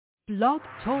Blog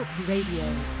Talk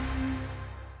Radio.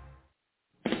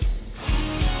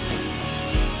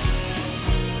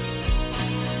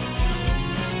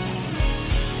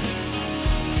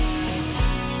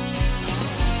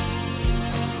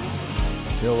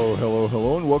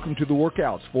 Hello, and welcome to the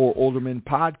Workouts for Older Men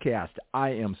podcast. I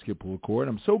am Skip LaCour, and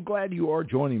I'm so glad you are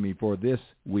joining me for this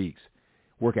week's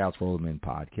Workouts for Older Men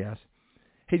podcast.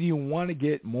 Hey, do you want to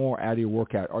get more out of your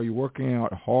workout? Are you working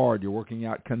out hard? You're working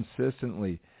out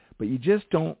consistently, but you just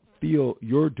don't feel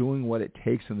you're doing what it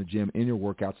takes in the gym in your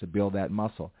workouts to build that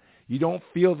muscle. You don't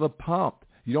feel the pump.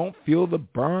 You don't feel the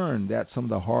burn that some of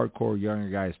the hardcore younger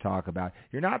guys talk about.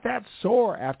 You're not that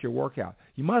sore after your workout.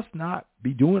 You must not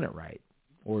be doing it right,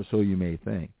 or so you may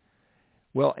think.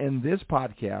 Well, in this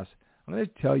podcast, I'm going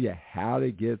to tell you how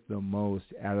to get the most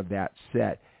out of that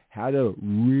set, how to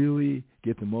really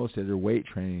get the most out of your weight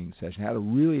training session, how to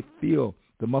really feel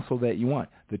the muscle that you want,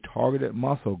 the targeted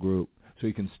muscle group, so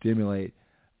you can stimulate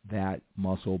that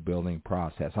muscle building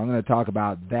process. I'm going to talk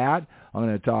about that. I'm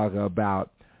going to talk about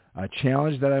a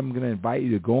challenge that I'm going to invite you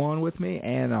to go on with me,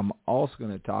 and I'm also going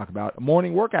to talk about a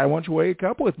morning workout. I want you to wake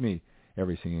up with me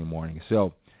every single morning.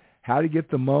 So how to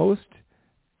get the most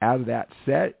out of that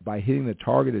set by hitting the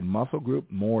targeted muscle group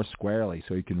more squarely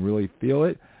so you can really feel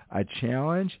it, a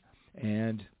challenge,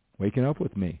 and waking up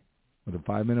with me with a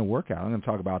 5-minute workout. I'm going to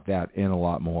talk about that and a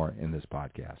lot more in this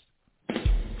podcast.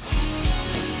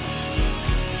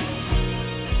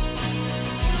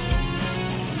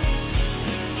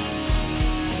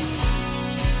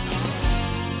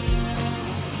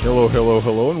 Hello,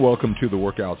 and welcome to the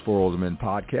Workouts for Older Men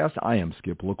podcast. I am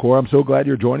Skip LaCour. I'm so glad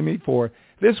you're joining me for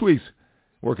this week's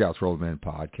Workouts for Older Men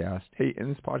podcast. Hey, in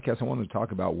this podcast, I wanted to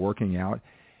talk about working out,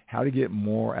 how to get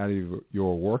more out of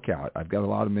your workout. I've got a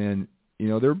lot of men,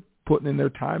 they're putting in their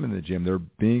time in the gym. They're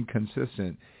being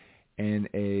consistent, and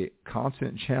a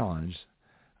constant challenge.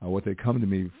 What they come to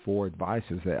me for advice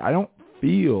is that I don't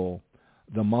feel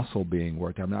the muscle being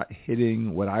worked. I'm not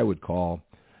hitting what I would call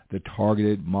the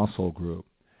targeted muscle group.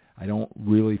 I don't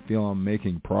really feel I'm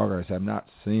making progress. I'm not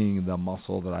seeing the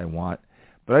muscle that I want.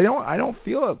 But I don't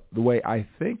feel it the way I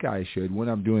think I should when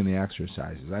I'm doing the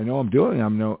exercises. I know I'm doing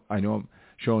them. I know I'm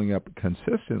showing up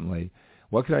consistently.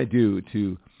 What can I do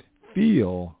to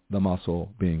feel the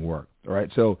muscle being worked? All right.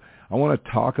 So I want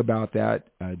to talk about that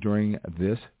during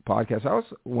this podcast. I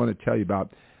also want to tell you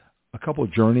about a couple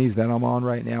of journeys that I'm on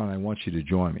right now, and I want you to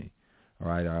join me. All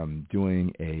right, I'm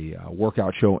doing a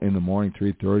workout show in the morning,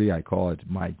 3:30. I call it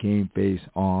my Game Face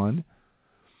On,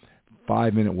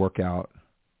 5-minute workout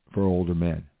for older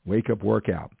men. Wake up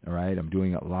workout, all right? I'm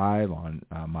doing it live on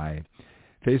my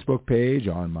Facebook page,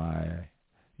 on my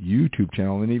YouTube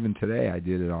channel, and even today I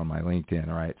did it on my LinkedIn,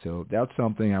 all right? So that's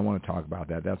something I want to talk about.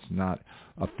 That's not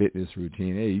a fitness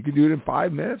routine. Hey, you can do it in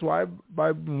 5 minutes. Why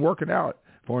I've been working out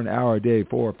for an hour a day,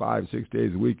 4, 5, 6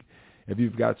 days a week if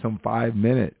you've got some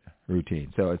 5-minute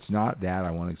routine. So it's not that.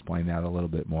 I want to explain that a little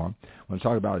bit more. I want to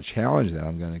talk about a challenge that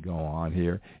I'm going to go on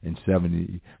here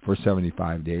for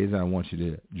 75 days, and I want you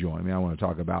to join me. I want to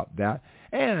talk about that.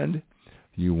 And if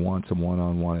you want some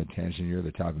one-on-one attention, you're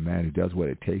the type of man who does what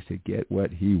it takes to get what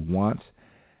he wants.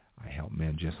 I help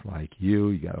men just like you.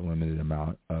 You got a limited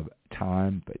amount of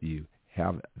time, but you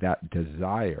have that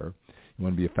desire. You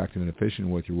want to be effective and efficient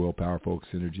with your willpower, focus,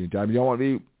 energy, and time. You don't want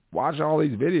to be watching all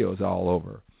these videos all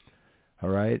over. All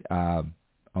right, I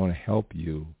want to help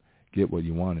you get what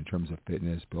you want in terms of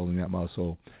fitness, building that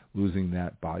muscle, losing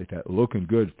that body fat, looking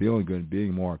good, feeling good,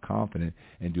 being more confident,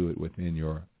 and do it within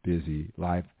your busy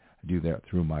life. I do that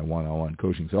through my one-on-one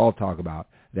coaching. So I'll talk about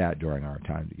that during our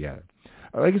time together.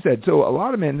 Like I said, so a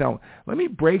lot of men, now let me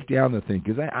break down the thing,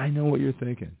 because I know what you're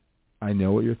thinking. I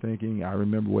know what you're thinking. I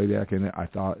remember way back in it, I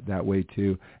thought that way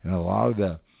too. And a lot of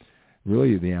the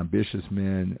ambitious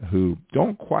men who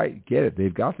don't quite get it.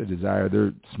 They've got the desire.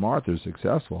 They're smart. They're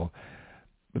successful.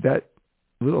 But that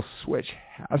little switch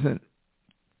hasn't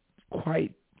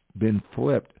quite been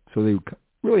flipped so they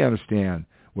really understand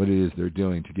what it is they're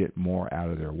doing to get more out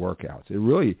of their workouts. It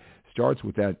really starts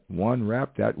with that one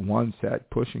rep, that one set,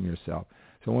 pushing yourself.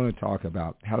 So I want to talk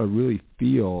about how to really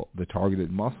feel the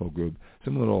targeted muscle group,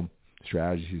 some little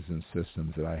strategies and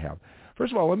systems that I have.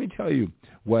 First of all, let me tell you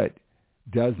what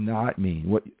does not mean,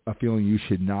 what a feeling you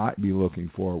should not be looking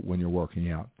for when you're working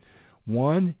out.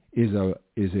 One is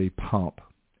a pump,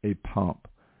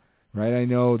 right? I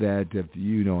know that if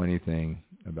you know anything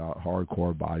about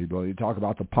hardcore bodybuilding, you talk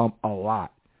about the pump a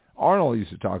lot. Arnold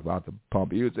used to talk about the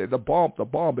pump. He would say, the bump,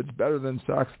 it's better than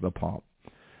sex, the pump.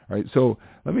 All right, so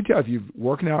let me tell you, if you're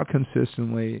working out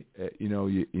consistently,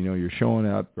 you're showing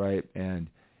up, right, and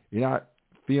you're not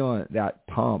feeling that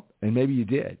pump, and maybe you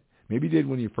did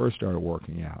when you first started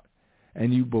working out.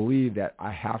 and you believe that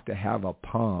I have to have a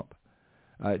pump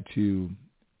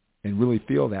and really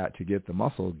feel that to get the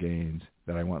muscle gains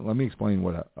that I want. Let me explain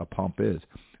what a pump is.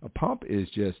 A pump is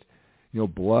just,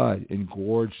 blood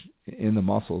engorged in the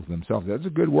muscles themselves. That's a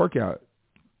good workout,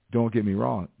 don't get me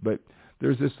wrong, but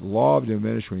there's this law of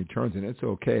diminishing returns, and it's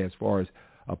okay as far as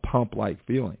a pump-like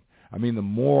feeling. I mean, the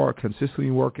more consistently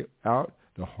you work out,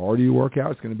 the harder you work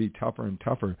out, it's going to be tougher and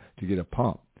tougher to get a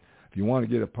pump. If you want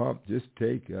to get a pump, just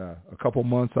take a couple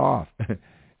months off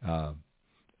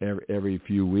every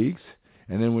few weeks.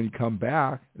 And then when you come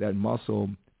back, that muscle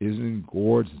isn't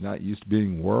engorged, it's not used to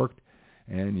being worked,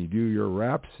 and you do your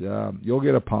reps, you'll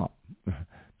get a pump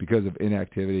because of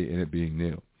inactivity and it being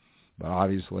new. But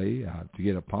obviously, to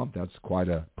get a pump, that's quite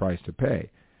a price to pay,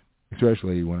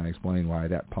 especially when I explain why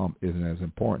that pump isn't as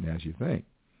important as you think,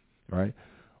 right?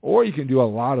 Or you can do a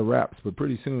lot of reps, but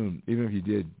pretty soon, even if you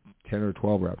did 10 or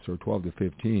 12 reps or 12 to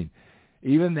 15,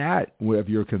 even that, if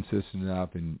you're consistent enough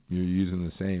and you're using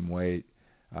the same weight,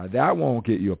 that won't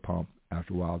get you a pump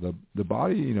after a while. The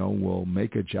body, will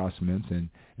make adjustments, and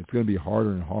it's going to be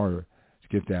harder and harder to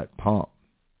get that pump,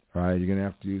 right? You're going to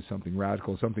have to do something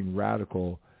radical,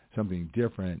 something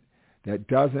different that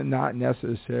doesn't not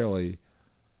necessarily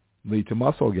lead to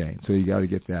muscle gain. So you got to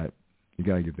get that. You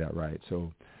got to get that right.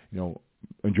 So,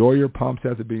 enjoy your pumps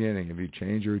at the beginning. If you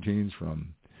change your routines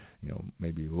from,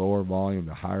 maybe lower volume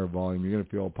to higher volume, you're going to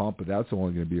feel a pump, but that's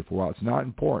only going to be for a while. It's not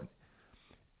important.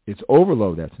 It's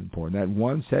overload that's important. That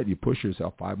one set, you push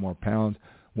yourself 5 more pounds,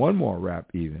 1 more rep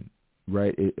even,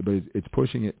 right? But it's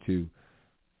pushing it to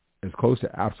as close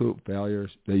to absolute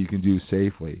failures that you can do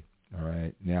safely, all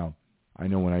right? Now, I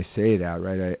know when I say that,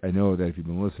 right, I know that if you've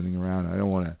been listening around, I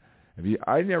don't want to,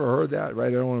 I never heard that, right?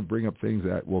 I don't want to bring up things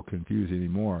that will confuse you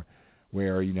anymore,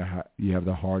 where, you have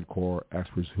the hardcore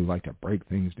experts who like to break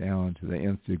things down to the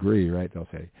nth degree, right? They'll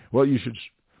say, well, you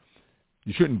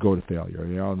shouldn't go to failure,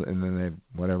 and then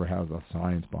they whatever has the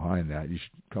science behind that. You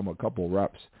should come a couple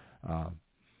reps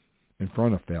in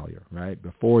front of failure, right?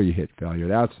 Before you hit failure.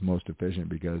 That's most efficient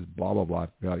because blah, blah, blah,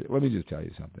 failure. Let me just tell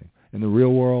you something. In the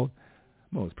real world,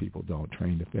 most people don't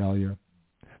train to failure.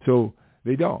 So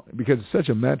they don't, because it's such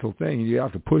a mental thing. You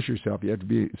have to push yourself. You have to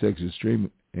be in such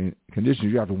extreme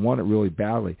conditions. You have to want it really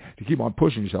badly to keep on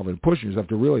pushing yourself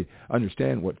to really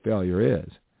understand what failure is.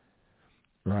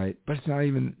 Right, but it's not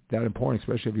even that important,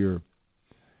 especially if you're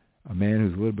a man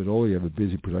who's a little bit older, you have a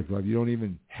busy, productive life. You don't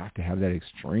even have to have that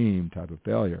extreme type of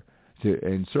failure,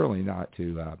 and certainly not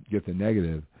to get the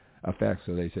negative effects.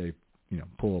 So they say,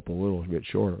 pull up a little bit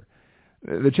shorter.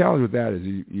 The challenge with that is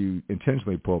you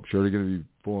intentionally pull up shorter. You're going to be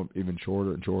pulling even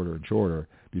shorter and shorter and shorter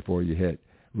before you hit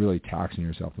really taxing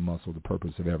yourself, the muscle, the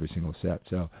purpose of every single set.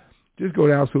 So just go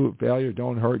to absolute failure.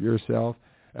 Don't hurt yourself.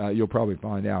 You'll probably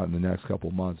find out in the next couple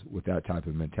of months with that type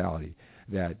of mentality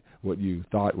that what you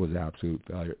thought was absolute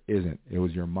failure isn't. It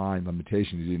was your mind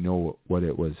limitation. You didn't know what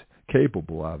it was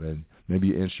capable of, and maybe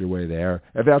you inched your way there.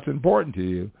 If that's important to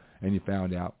you, and you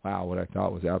found out, wow, what I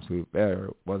thought was absolute failure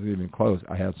wasn't even close.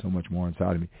 I had so much more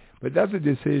inside of me. But that's a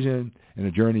decision and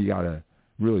a journey you got to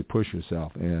really push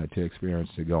yourself to experience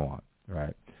to go on,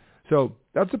 right? So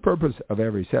that's the purpose of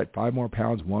every set. 5 more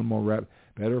pounds, 1 more rep,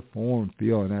 better form,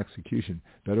 feel, and execution,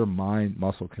 better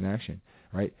mind-muscle connection,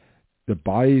 right? The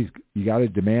body, you got to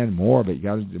demand more, but you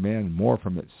got to demand more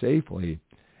from it safely,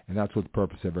 and that's what the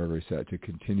purpose of every set, to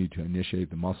continue to initiate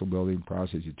the muscle-building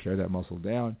process. You tear that muscle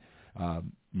down,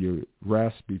 you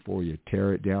rest before you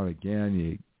tear it down again,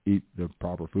 you eat the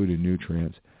proper food and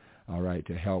nutrients, all right,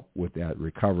 to help with that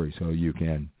recovery so you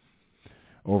can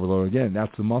overload again.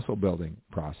 That's the muscle building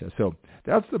process. So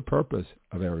that's the purpose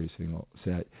of every single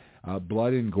set.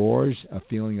 Blood engorged, a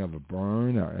feeling of a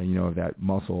burn, or, that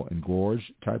muscle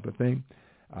engorged type of thing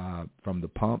from the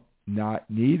pump, not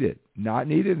needed in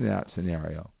that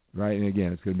scenario, right? And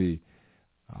again, it's going to be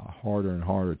harder and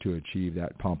harder to achieve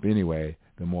that pump anyway,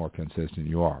 the more consistent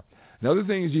you are. Another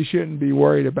thing is you shouldn't be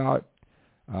worried about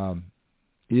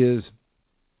is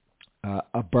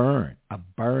a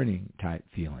burning type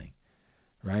feeling.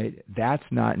 Right? That's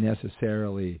not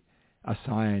necessarily a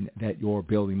sign that you're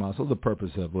building muscle. The purpose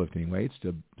of lifting weights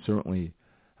to certainly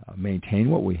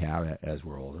maintain what we have as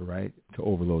we're older, right? To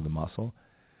overload the muscle.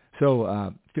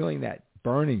 So feeling that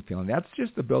burning feeling, that's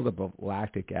just the buildup of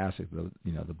lactic acid,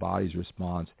 the body's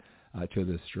response to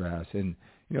the stress. And,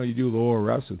 you do lower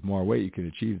reps with more weight, you can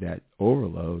achieve that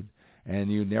overload,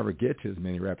 and you never get to as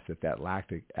many reps that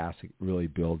lactic acid really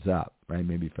builds up, right?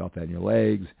 Maybe you felt that in your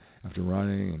legs after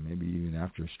running, and maybe even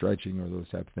after stretching or those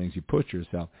type of things. You push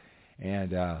yourself,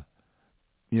 and,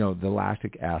 the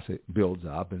lactic acid builds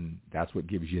up, and that's what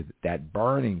gives you that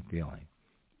burning feeling,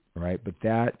 right? But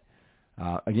that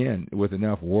Again, with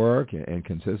enough work and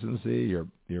consistency,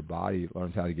 your body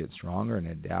learns how to get stronger and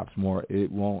adapts more.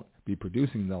 It won't be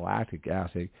producing the lactic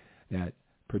acid that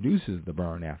produces the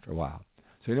burn after a while.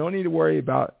 So you don't need to worry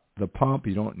about the pump.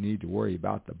 You don't need to worry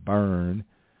about the burn,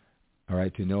 all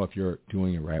right, to know if you're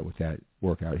doing it right with that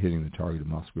workout, hitting the targeted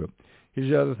muscle group. Here's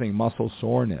the other thing, muscle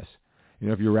soreness.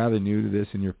 If you're rather new to this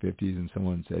in your 50s and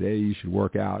someone said, hey, you should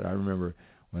work out. I remember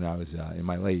when I was in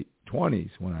my late 20s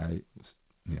when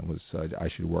I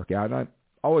should work out. And I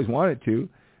always wanted to,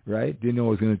 right? Didn't know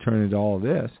it was going to turn into all of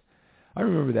this. I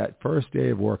remember that first day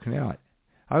of working out.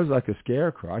 I was like a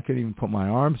scarecrow. I couldn't even put my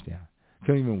arms down.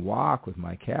 Couldn't even walk with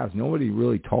my calves. Nobody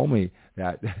really told me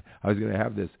that I was going to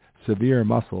have this severe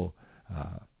muscle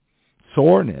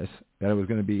soreness, that it was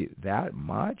going to be that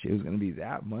much. It was going to be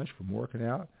that much from working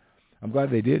out. I'm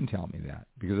glad they didn't tell me that,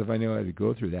 because if I knew I had to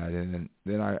go through that, and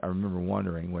then I remember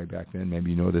wondering way back then, maybe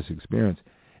you know this experience,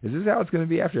 is this how it's going to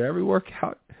be after every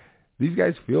workout? These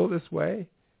guys feel this way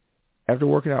after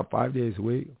working out 5 days a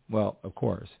week? Well, of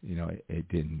course, it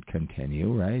didn't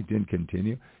continue, right? It didn't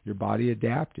continue. Your body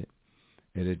adapted.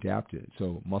 It adapted.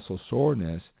 So muscle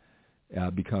soreness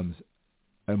becomes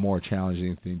a more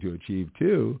challenging thing to achieve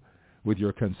too, with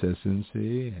your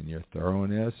consistency and your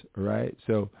thoroughness, right?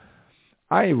 So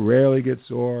I rarely get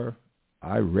sore.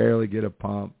 I rarely get a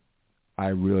pump. I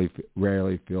really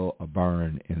rarely feel a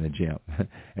burn in the gym.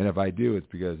 And if I do, it's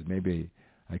because maybe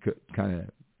I could kind of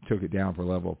took it down for a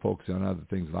level, focus on other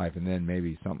things in life, and then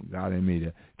maybe something got in me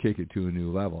to kick it to a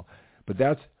new level. But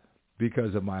that's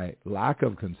because of my lack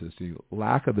of consistency,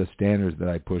 lack of the standards that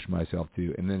I push myself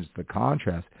to, and then it's the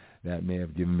contrast that may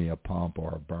have given me a pump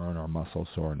or a burn or muscle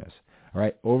soreness. All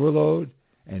right, overload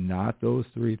and not those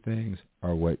three things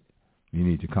are what you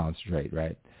need to concentrate,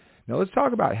 right? Now let's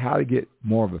talk about how to get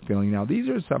more of a feeling. Now these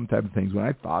are some type of things when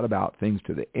I thought about things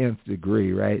to the nth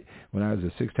degree, right? When I was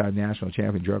a 6-time national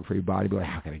champion drug-free bodybuilder,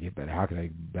 how can I get better? How can I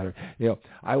get better?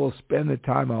 I will spend the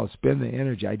time, I'll spend the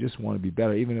energy. I just want to be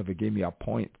better. Even if it gave me a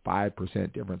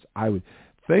 0.5% difference, I would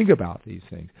think about these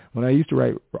things. When I used to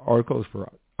write articles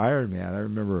for Ironman, I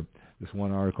remember this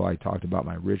one article I talked about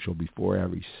my ritual before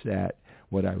every set,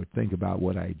 what I would think about,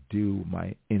 what I do,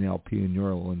 my NLP and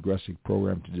neuro-linguistic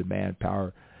program to demand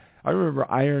power. I remember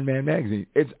Ironman magazine.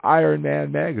 It's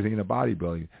Ironman magazine of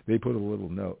bodybuilding. They put a little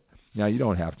note. Now, you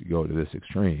don't have to go to this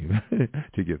extreme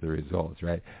to get the results,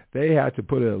 right? They had to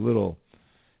put a little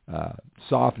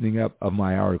softening up of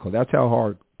my article. That's how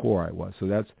hardcore I was. So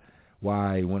that's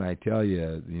why when I tell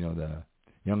you, the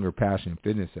younger passion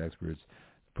fitness experts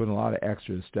putting a lot of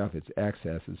extra stuff, it's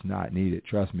excess, it's not needed.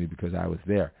 Trust me, because I was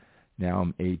there. Now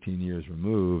I'm 18 years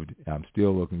removed. I'm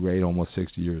still looking great, almost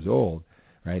 60 years old.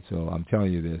 Right, so I'm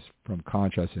telling you this from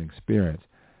contrast and experience,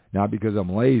 not because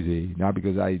I'm lazy, not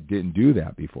because I didn't do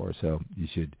that before. So you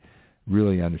should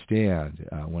really understand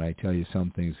when I tell you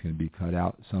some things can be cut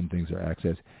out, some things are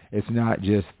excess. It's not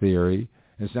just theory.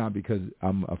 It's not because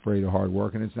I'm afraid of hard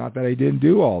work, and it's not that I didn't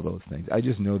do all those things. I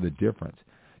just know the difference.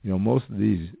 Most of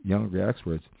these younger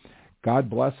experts,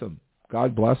 God bless them.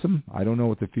 God bless them. I don't know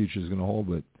what the future is going to hold,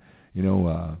 but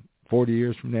 40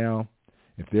 years from now,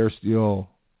 if they're still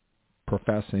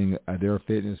professing their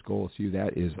fitness goals to you,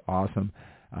 that is awesome.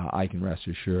 I can rest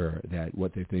assured that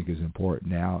what they think is important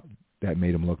now that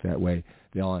made them look that way,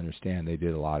 they'll understand they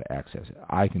did a lot of excess.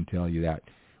 I can tell you that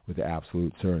with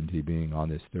absolute certainty, being on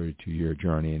this 32-year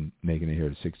journey and making it here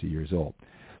to 60 years old.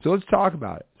 So let's talk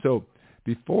about it. So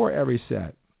before every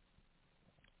set,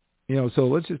 so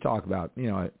let's just talk about,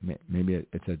 maybe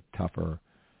it's a tougher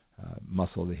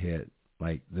muscle to hit,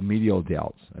 like the medial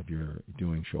delts if you're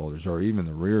doing shoulders, or even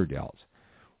the rear delts,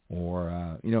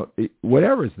 or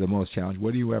whatever is the most challenge.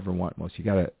 What do you ever want most? You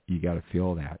gotta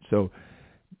feel that. So,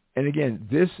 and again,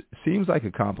 this seems like a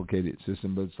complicated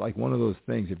system, but it's like one of those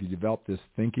things. If you develop this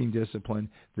thinking discipline,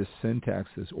 this syntax,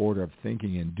 this order of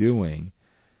thinking and doing,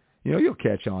 you'll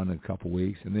catch on in a couple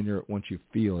weeks, and then once you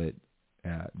feel it,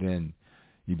 then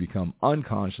you become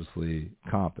unconsciously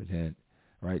competent.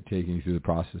 Right, taking you through the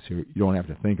process here. You don't have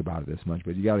to think about it this much,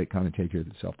 but you got to kind of take care of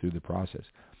yourself through the process.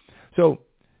 So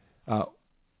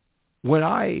when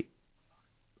I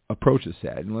approach a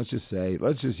set, and let's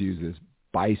just use this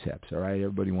biceps, all right?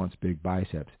 Everybody wants big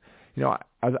biceps.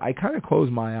 I kind of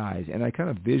close my eyes, and I kind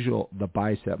of visual the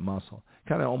bicep muscle,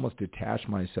 kind of almost detach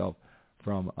myself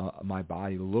from my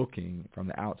body, looking from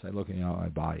the outside, looking at my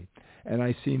body. And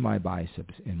I see my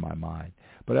biceps in my mind.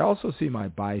 But I also see my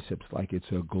biceps like it's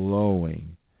a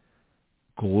glowing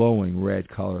red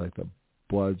color, like the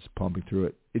blood's pumping through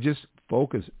it. It just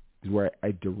focuses where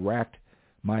I direct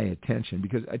my attention.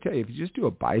 Because I tell you, if you just do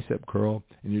a bicep curl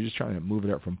and you're just trying to move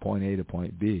it up from point A to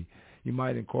point B, you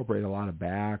might incorporate a lot of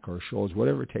back or shoulders,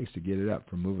 whatever it takes to get it up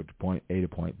from move it to point A to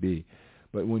point B.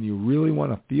 But when you really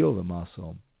want to feel the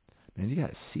muscle, man, you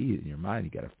got to see it in your mind.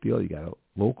 You got to feel it. You got to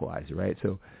localize it, right?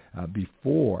 So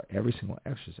before every single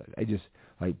exercise, I just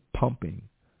like pumping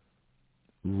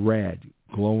red,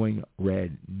 glowing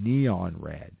red, neon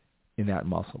red in that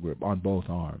muscle group on both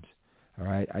arms. All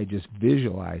right, I just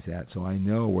visualize that so I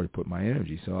know where to put my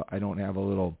energy. So I don't have a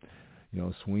little,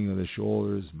 swing of the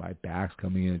shoulders, my back's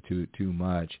coming in too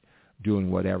much,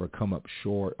 doing whatever, come up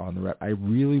short on the rep. I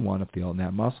really want to feel in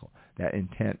that muscle, that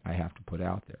intent I have to put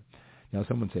out there. Now,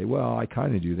 someone say, well, I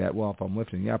kind of do that. Well, if I'm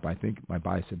lifting up, I think my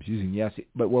biceps using, yes.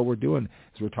 But what we're doing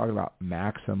is we're talking about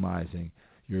maximizing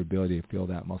your ability to feel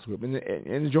that muscle group and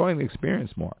enjoying the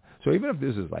experience more. So even if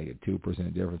this is like a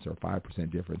 2% difference or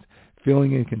 5% difference,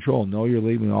 feeling in control, know you're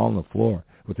leaving it all on the floor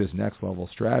with this next level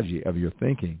strategy of your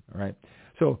thinking, all right?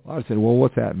 So I would say, well,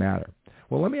 what's that matter?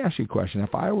 Well, let me ask you a question.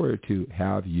 If I were to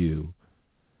have you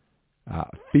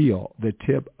feel the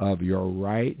tip of your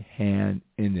right hand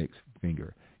index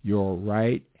finger, your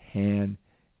right hand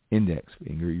index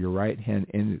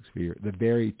finger, the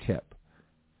very tip,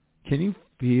 can you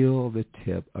feel the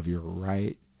tip of your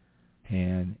right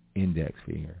hand index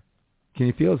finger? Can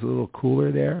you feel it's a little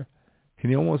cooler there? Can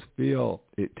you almost feel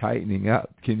it tightening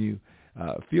up? Can you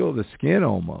feel the skin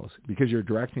almost because you're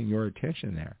directing your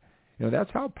attention there?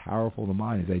 That's how powerful the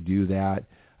mind is. I do that.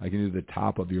 I can do the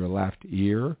top of your left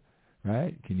ear,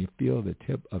 right? Can you feel the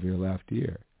tip of your left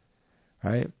ear,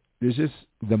 right? There's just,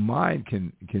 the mind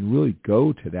can really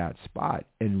go to that spot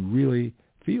and really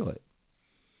feel it.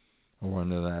 Or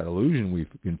under that illusion we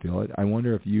can feel it. I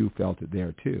wonder if you felt it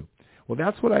there too. Well,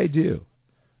 that's what I do.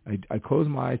 I close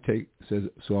my eyes,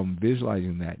 so I'm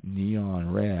visualizing that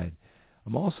neon red.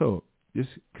 I'm also just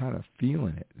kind of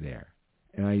feeling it there.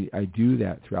 And I do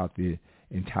that throughout the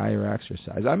entire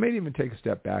exercise. I may even take a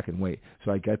step back and wait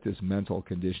so I get this mental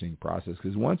conditioning process,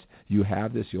 because once you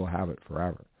have this, you'll have it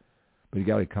forever. But you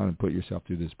got to kind of put yourself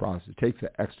through this process. It takes an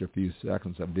extra few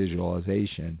seconds of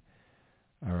visualization,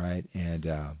 all right, and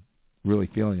really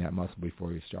feeling that muscle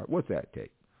before you start. What's that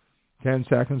take? 10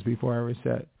 seconds before every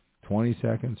set? 20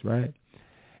 seconds, right?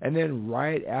 And then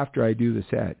right after I do the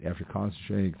set, after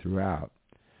concentrating throughout,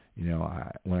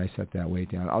 when I set that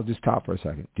weight down, I'll just stop for a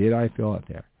second. Did I feel it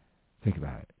there? Think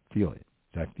about it. Feel it.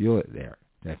 Did I feel it there?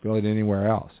 Did I feel it anywhere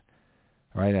else?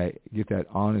 All right, I get that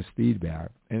honest feedback.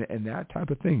 And that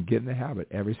type of thing, get in the habit.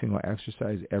 Every single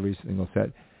exercise, every single set,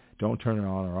 don't turn it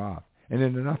on or off. And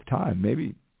in enough time,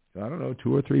 maybe, 2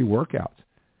 or 3 workouts,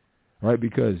 right?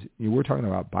 Because we're talking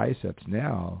about biceps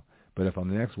now, but if on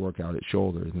the next workout it's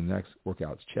shoulders and the next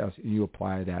workout's chest, and you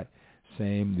apply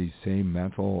these same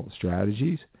mental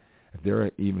strategies, if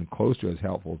they're even close to as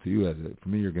helpful to you as for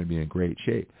me, you're going to be in great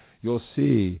shape. You'll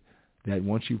see that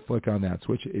once you flick on that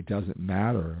switch, it doesn't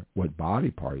matter what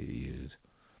body part you use.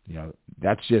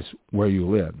 That's just where you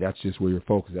live. That's just where you're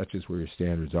focused. That's just where your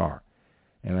standards are.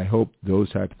 And I hope those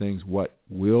type of things, what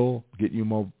will get you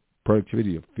more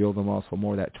productivity, you feel the muscle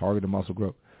more, that targeted muscle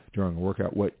growth during a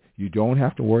workout, what you don't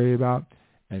have to worry about,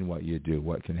 and what you do,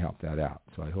 what can help that out.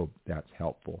 So I hope that's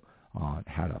helpful on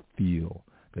how to feel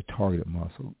the targeted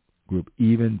muscle group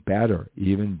even better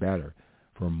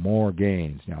for more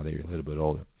gains now that you're a little bit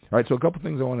older. All right, so a couple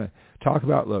things I want to talk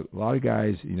about. Look, a lot of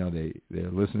guys,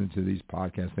 they're listening to these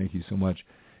podcasts. Thank you so much,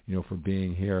 for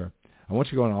being here. I want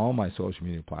you to go on all my social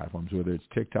media platforms, whether it's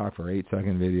TikTok for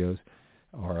 8-second videos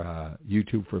or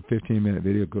YouTube for a 15-minute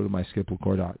video. Go to my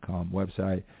skiplacour.com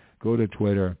website. Go to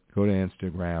Twitter. Go to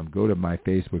Instagram. Go to my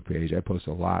Facebook page. I post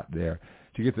a lot there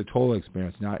to get the total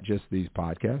experience, not just these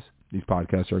podcasts. These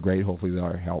podcasts are great. Hopefully they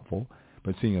are helpful.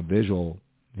 But seeing a visual,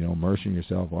 immersing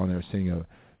yourself on there, seeing a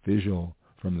visual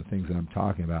from the things that I'm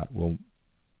talking about will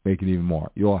make it even more.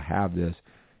 You'll have this.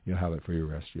 You'll have it for the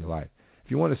rest of your life.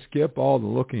 If you want to skip all the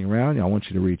looking around, I want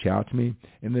you to reach out to me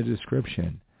in the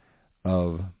description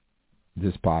of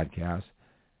this podcast.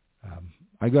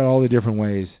 I got all the different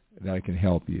ways that I can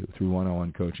help you through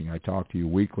one-on-one coaching. I talk to you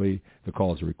weekly. The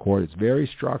calls are recorded. It's very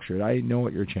structured. I know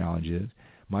what your challenge is.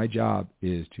 My job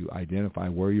is to identify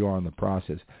where you are in the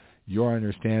process, your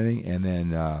understanding, and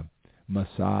then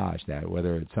massage that,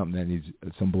 whether it's something that needs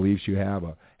some beliefs you have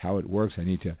or how it works. I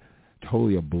need to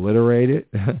totally obliterate it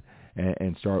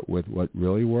and start with what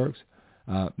really works.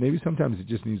 Maybe sometimes it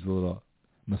just needs a little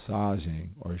massaging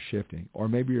or shifting, or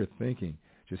maybe you're thinking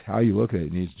just how you look at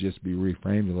it needs to just be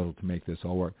reframed a little to make this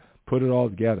all work. Put it all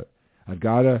together. I've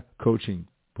got a coaching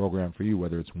program for you,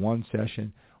 whether it's one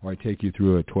session or I take you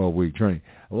through a 12-week journey.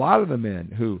 A lot of the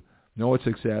men who know what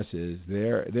success is,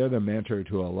 they're the mentor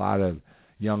to a lot of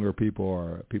younger people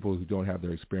or people who don't have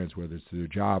their experience, whether it's their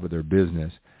job or their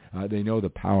business, they know the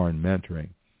power in mentoring,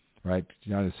 right?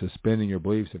 Not as suspending your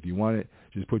beliefs. If you want it,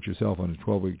 just put yourself on a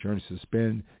 12-week journey,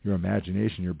 suspend your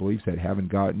imagination, your beliefs that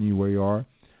haven't gotten you where you are,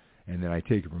 and then I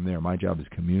take it from there. My job is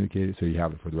to communicate it so you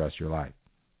have it for the rest of your life,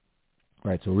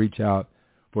 right? So reach out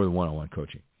for the one-on-one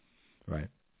coaching, right?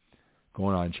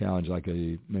 Going on challenge, like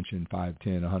I mentioned 5,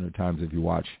 10, 100 times if you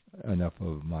watch enough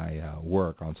of my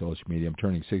work on social media. I'm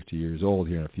turning 60 years old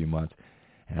here in a few months,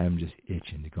 and I'm just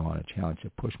itching to go on a challenge to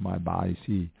push my body,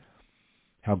 see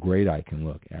how great I can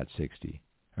look at 60,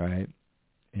 right?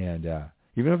 And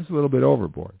even if it's a little bit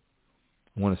overboard,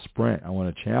 I want to sprint. I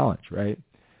want to challenge, right?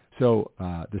 So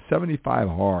the 75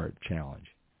 Hard challenge,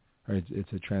 right?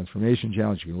 It's a transformation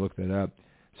challenge. You can look that up.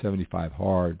 75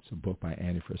 Hard. It's a book by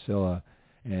Andy Frisella.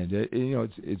 And,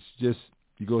 it's just,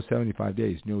 you go 75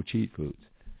 days, no cheat foods.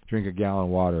 Drink a gallon of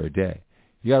water a day.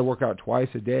 You got to work out twice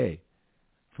a day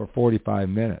for 45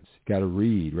 minutes. You got to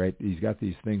read, right? He's got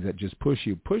these things that just push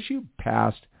you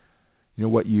past,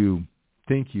 what you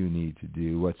think you need to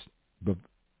do,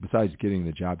 besides getting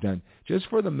the job done, just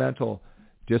for the mental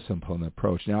discipline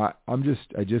approach. Now, I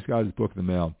just got his book in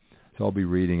the mail, so I'll be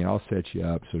reading, and I'll set you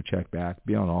up, so check back.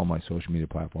 Be on all my social media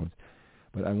platforms.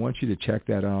 But I want you to check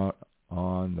that out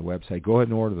on the website. Go ahead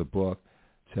and order the book,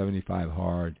 75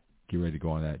 Hard. Get ready to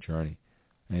go on that journey.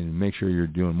 And make sure you're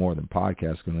doing more than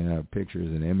podcasts. Going to have pictures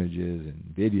and images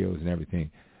and videos and everything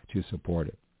to support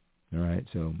it. All right?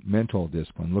 So mental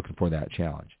discipline, looking for that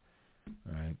challenge.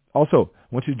 All right. Also, I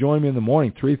want you to join me in the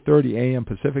morning, 3:30 a.m.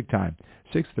 Pacific time,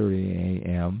 6:30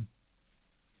 a.m.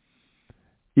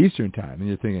 Eastern time. And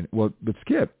you're thinking, well, but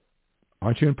Skip,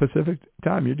 aren't you in Pacific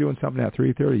time? You're doing something at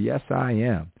 3:30. Yes, I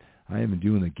am. I am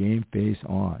doing the Game Face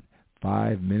On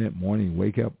 5-minute morning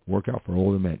wake-up workout for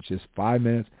older men. It's just 5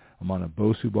 minutes. I'm on a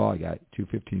Bosu ball. I got 2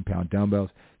 15-pound dumbbells,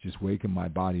 just waking my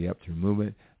body up through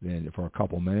movement. Then for a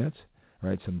couple minutes,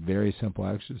 right, some very simple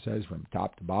exercises from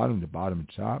top to bottom to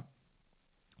top.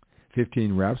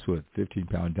 15 reps with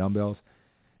 15-pound dumbbells,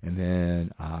 and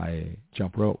then I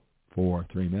jump rope for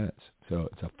 3 minutes. So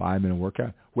it's a 5-minute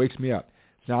workout. Wakes me up.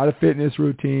 It's not a fitness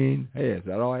routine. Hey, is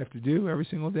that all I have to do every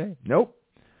single day? Nope.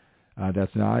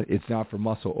 It's not for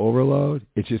muscle overload.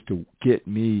 It's just to get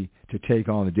me to take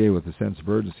on the day with a sense of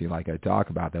urgency like I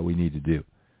talk about that we need to do.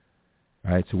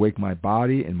 All right, so wake my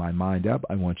body and my mind up.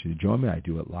 I want you to join me. I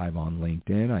do it live on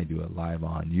LinkedIn. I do it live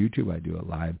on YouTube. I do it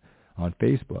live on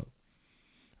Facebook. All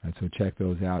right, so check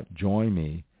those out. Join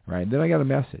me. All right, and then I got a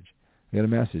message.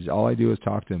 All I do is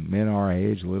talk to men our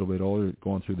age, a little bit older,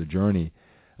 going through the journey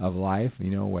of life,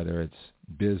 whether it's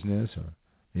business or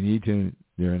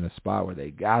they're in a spot where they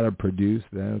got to produce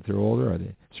then if they're older, or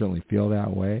they certainly feel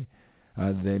that way.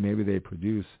 Maybe they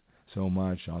produce so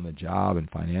much on the job and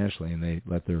financially, and they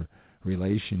let their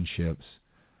relationships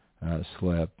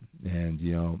slip, and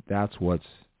that's what's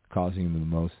causing them the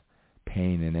most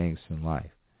pain and angst in life.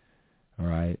 All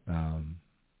right,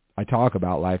 I talk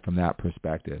about life from that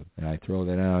perspective, and I throw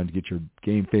that out to get your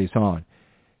game face on.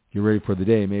 You're ready for the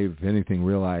day. Maybe, if anything,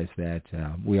 realize that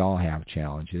we all have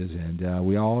challenges, and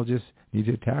we all just need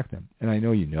to attack them. And I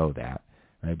know you know that,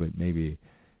 right? But maybe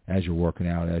as you're working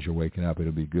out, as you're waking up,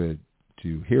 it'll be good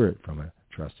to hear it from a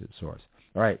trusted source.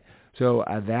 All right. So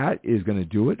that is going to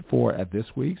do it for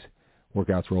this week's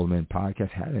Workouts for Older Men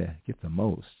podcast. How to get the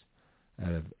most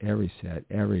out of every set,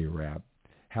 every rep.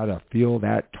 How to feel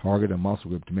that target of muscle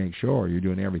group to make sure you're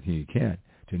doing everything you can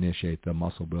to initiate the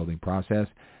muscle building process,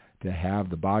 to have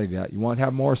the body that you want to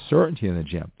have more certainty in the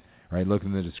gym. All right, look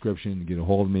in the description. Get a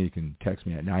hold of me. You can text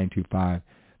me at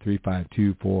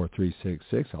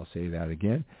 925-352-4366. I'll say that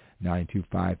again,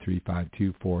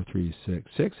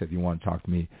 925-352-4366. If you want to talk to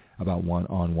me about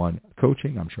one-on-one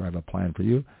coaching, I'm sure I have a plan for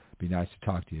you. It'd be nice to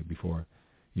talk to you before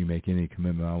you make any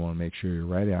commitment. I want to make sure you're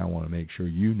ready. I want to make sure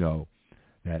you know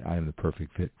that I am the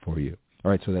perfect fit for you.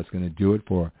 All right, so that's going to do it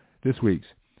for this week's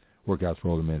Workouts for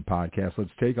Older Men podcast.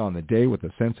 Let's take on the day with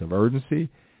a sense of urgency.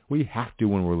 We have to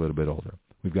when we're a little bit older.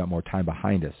 We've got more time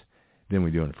behind us than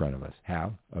we do in front of us.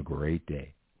 Have a great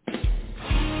day.